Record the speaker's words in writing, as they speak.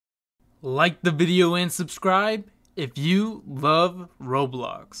Like the video and subscribe if you love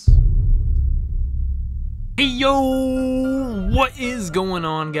Roblox. Hey yo, what is going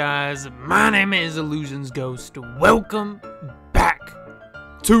on, guys? My name is Illusions Ghost. Welcome back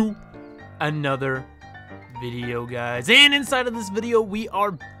to another video, guys. And inside of this video, we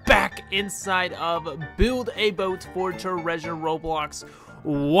are back inside of Build a Boat for Treasure Roblox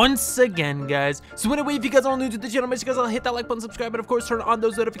once again, guys. So anyway, if you guys are new to the channel, make sure you guys all hit that like button, subscribe, and of course turn on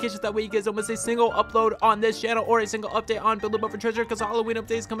those notifications. That way you guys don't miss a single upload on this channel or a single update on Build a Boat for Treasure, because Halloween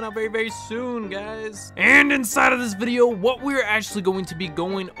update is coming out very soon, guys. And inside of this video, what we're actually going to be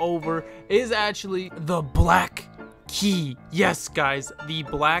going over is actually the black key. Yes, guys, the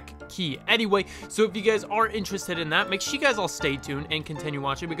black key. Anyway, so if you guys are interested in that, make sure you guys all stay tuned and continue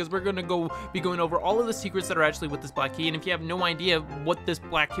watching, because we're gonna be going over all of the secrets that are actually with this black key. And if you have no idea what this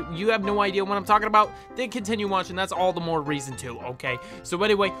black key, you have no idea what I'm talking about, then continue watching. That's all the more reason to. Okay, so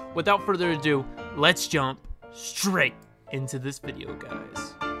anyway, without further ado, let's jump straight into this video,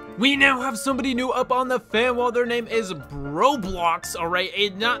 guys. We now have somebody new up on the fan wall. Their name is Roblox,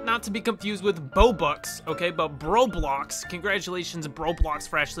 alright? Not to be confused with Bobucks, okay? But Roblox. Congratulations, Roblox,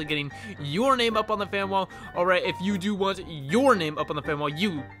 for actually getting your name up on the fan wall. Alright, if you do want your name up on the fan wall,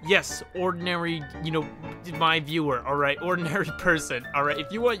 yes, ordinary, you know, my viewer, alright? Ordinary person, alright?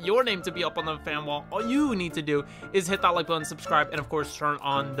 If you want your name to be up on the fan wall, all you need to do is hit that like button, subscribe, and of course, turn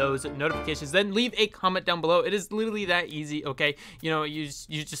on those notifications. Then leave a comment down below. It is literally that easy, okay? You know, you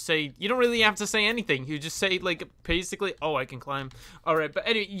just say, you don't really have to say anything. You just say, like, basically, oh, I can climb. All right, but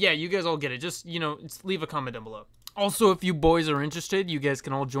anyway, yeah, you guys all get it. Just, you know, just leave a comment down below. Also, if you boys are interested, you guys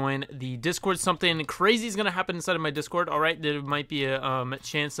can all join the Discord. Something crazy is going to happen inside of my Discord, all right? There might be a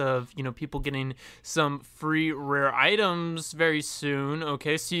chance of, you know, people getting some free rare items very soon,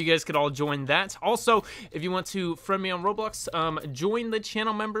 okay? So you guys could all join that. Also, if you want to friend me on Roblox, join the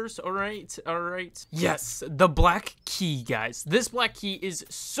channel members, all right? All right. Yes, the black key, guys. This black key is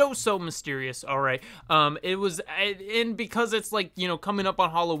so mysterious, all right? It was, and because it's, like, you know, coming up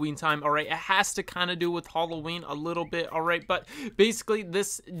on Halloween time, all right? It has to kind of do with Halloween a little bit, all right? But basically,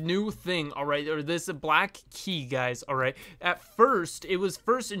 this new thing, all right, or this black key, guys, all right, at first it was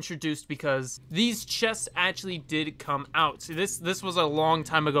first introduced because these chests actually did come out. So this was a long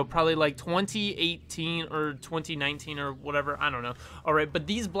time ago, probably like 2018 or 2019 or whatever, I don't know. All right, but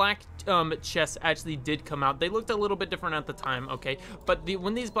these black chests actually did come out. They looked a little bit different at the time, okay? But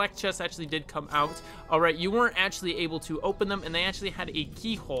when these black chests actually did come out, all right, you weren't actually able to open them, and they actually had a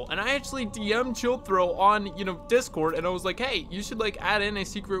keyhole. And I actually DM'd Chillthrow on, you know, Discord, and I was like, hey, you should, like, add in a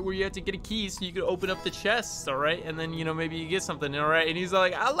secret where you have to get a key so you can open up the chests, all right? And then, you know, maybe you get something, all right? And he's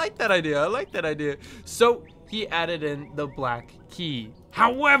like, I like that idea. I like that idea. So he added in the black key.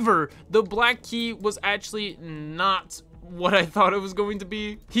 However, the black key was actually not what I thought it was going to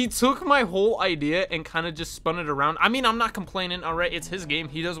be. He took my whole idea and kind of just spun it around. I mean, I'm not complaining, all right? It's his game.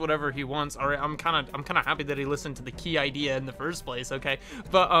 He does whatever he wants, all right? I'm kind of happy that he listened to the key idea in the first place, okay?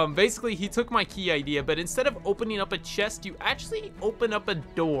 But basically, he took my key idea, but instead of opening up a chest, you actually open up a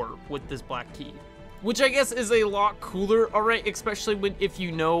door with this black key, which I guess is a lot cooler, all right? Especially if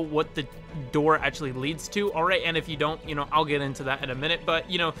you know what the door actually leads to, all right? And if you don't, you know, I'll get into that in a minute.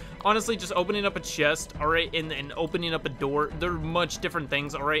 But, you know, honestly, just opening up a chest, all right, and opening up a door, they're much different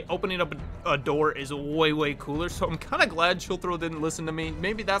things, all right? Opening up a door is way cooler, so I'm kind of glad Chillthrow didn't listen to me.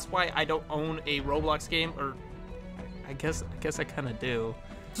 Maybe that's why I don't own a Roblox game, or I guess I kind of do.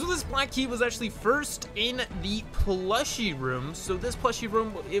 So this black key was actually first in the plushie room. So this plushie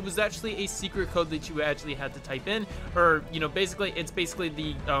room, it was actually a secret code that you actually had to type in, or, you know, basically it's basically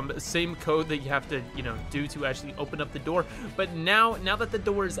the same code that you have to, you know, do to actually open up the door. But now that the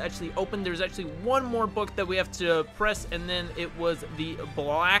door is actually open, there's actually one more book that we have to press, and then it was the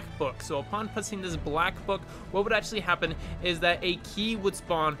black book. So upon pressing this black book, what would actually happen is that a key would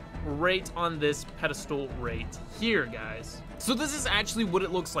spawn right on this pedestal right here, guys. So this is actually what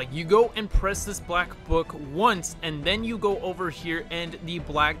it looks like. You go and press this black book once, and then you go over here and the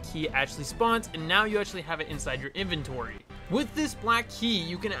black key actually spawns, and now you actually have it inside your inventory. With this black key,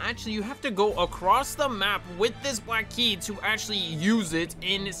 you have to go across the map with this black key to actually use it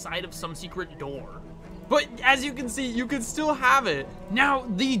inside of some secret door. But as you can see, you can still have it. Now,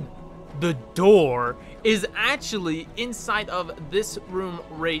 the door is actually inside of this room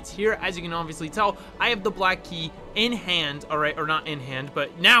right here. As you can obviously tell, I have the black key in hand, all right, or not in hand,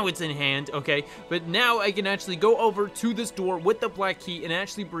 but now it's in hand, okay? But now I can actually go over to this door with the black key, and it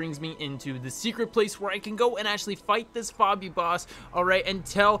actually brings me into the secret place where I can go and actually fight this Fobby boss, all right,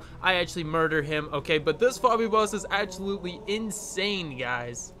 until I actually murder him, okay? But this Fobby boss is absolutely insane,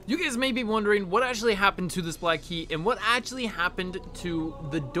 guys. You guys may be wondering what actually happened to this black key and what actually happened to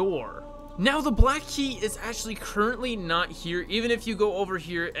the door. Now the black key is actually currently not here. Even if you go over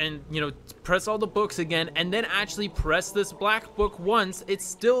here and, you know, press all the books again and then actually press this black book once, it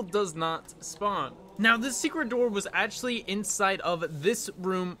still does not spawn. Now this secret door was actually inside of this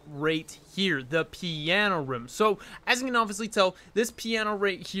room right here, the piano room. So as you can obviously tell, this piano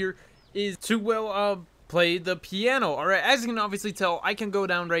right here is to play the piano. All right, as you can obviously tell, I can go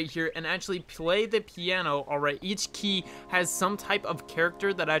down right here and actually play the piano. All right, each key has some type of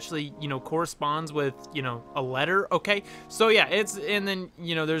character that actually, you know, corresponds with, you know, a letter. Okay, so yeah, and then,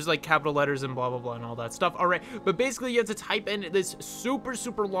 you know, there's like capital letters and blah blah blah and all that stuff. All right, but basically you have to type in this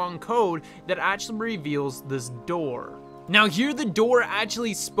super long code that actually reveals this door. Now here the door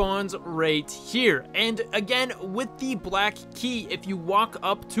actually spawns right here, and again with the black key, if you walk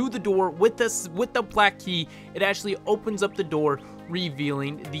up to the door with the black key, it actually opens up the door,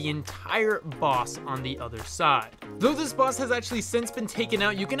 revealing the entire boss on the other side. Though this boss has actually since been taken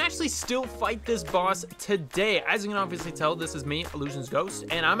out, you can actually still fight this boss today. As you can obviously tell, this is me, Illusion's Ghost,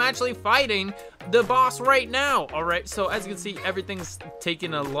 and I'm actually fighting the boss right now. All right, so as you can see, everything's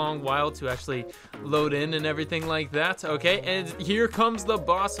taken a long while to actually load in and everything like that. Okay, and here comes the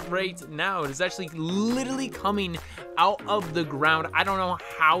boss right now. It is actually literally coming out of the ground. I don't know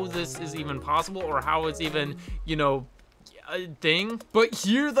how this is even possible or how it's even, you know, a thing, but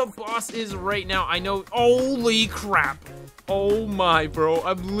here the boss is right now. I know. Holy crap. Oh my, bro,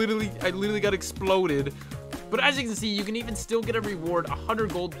 I literally got exploded. But as you can see, you can even still get a reward,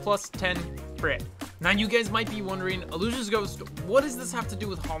 100 gold plus 10 crit. Now you guys might be wondering, Illusion's Ghost, what does this have to do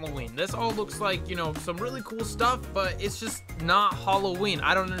with Halloween? This all looks like, you know, some really cool stuff, but it's just not Halloween.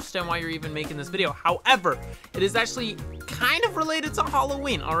 I don't understand why you're even making this video. However, it is actually kind of related to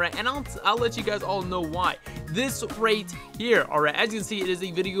Halloween, all right? And I'll let you guys all know why. This right here, all right, as you can see, it is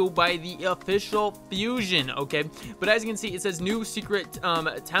a video by the official Fusion, okay? But as you can see, it says new secret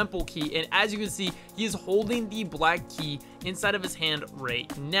temple key, and as you can see, he is holding the black key inside of his hand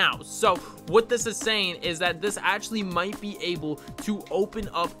right now. So what this is saying is that this actually might be able to open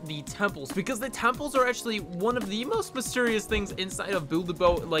up the temples, because the temples are actually one of the most mysterious things inside of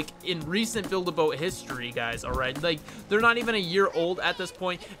Build-A-Boat, like in recent Build-A-Boat history, guys. All right, like they're not even a year old at this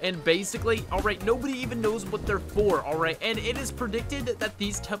point, and basically, all right, nobody even knows what they're for. All right, and it is predicted that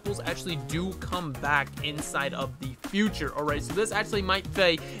these temples actually do come back inside of the future. All right, so this actually might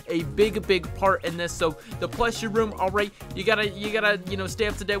play a big part in this. So the plushie room, all right, you gotta you know, stay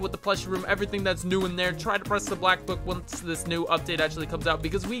up to date with the plushie room, everything that's new in there. Try to press the black book once this new update actually comes out,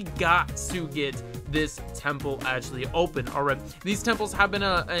 because we got to get this temple actually open. All right, these temples have been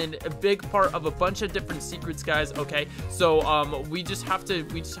a big part of a bunch of different secrets, guys. Okay, so we just have to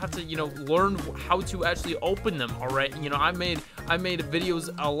you know, learn how to actually open them. All right, you know, I made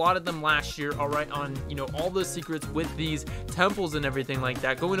videos, a lot of them last year, all right, on, you know, all the secrets with these temples and everything like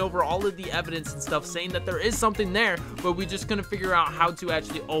that, going over all of the evidence and stuff, saying that there is something there, but we're just gonna figure out how to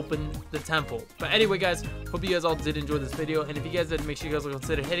actually open the temple. But anyway, guys, hope you guys all did enjoy this video, and if you guys did, make sure you guys will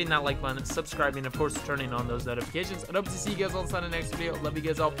consider hitting that like button, subscribing, and of course turning on those notifications. I hope to see you guys all in the next video. Love you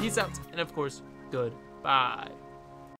guys all, peace out, and of course, goodbye.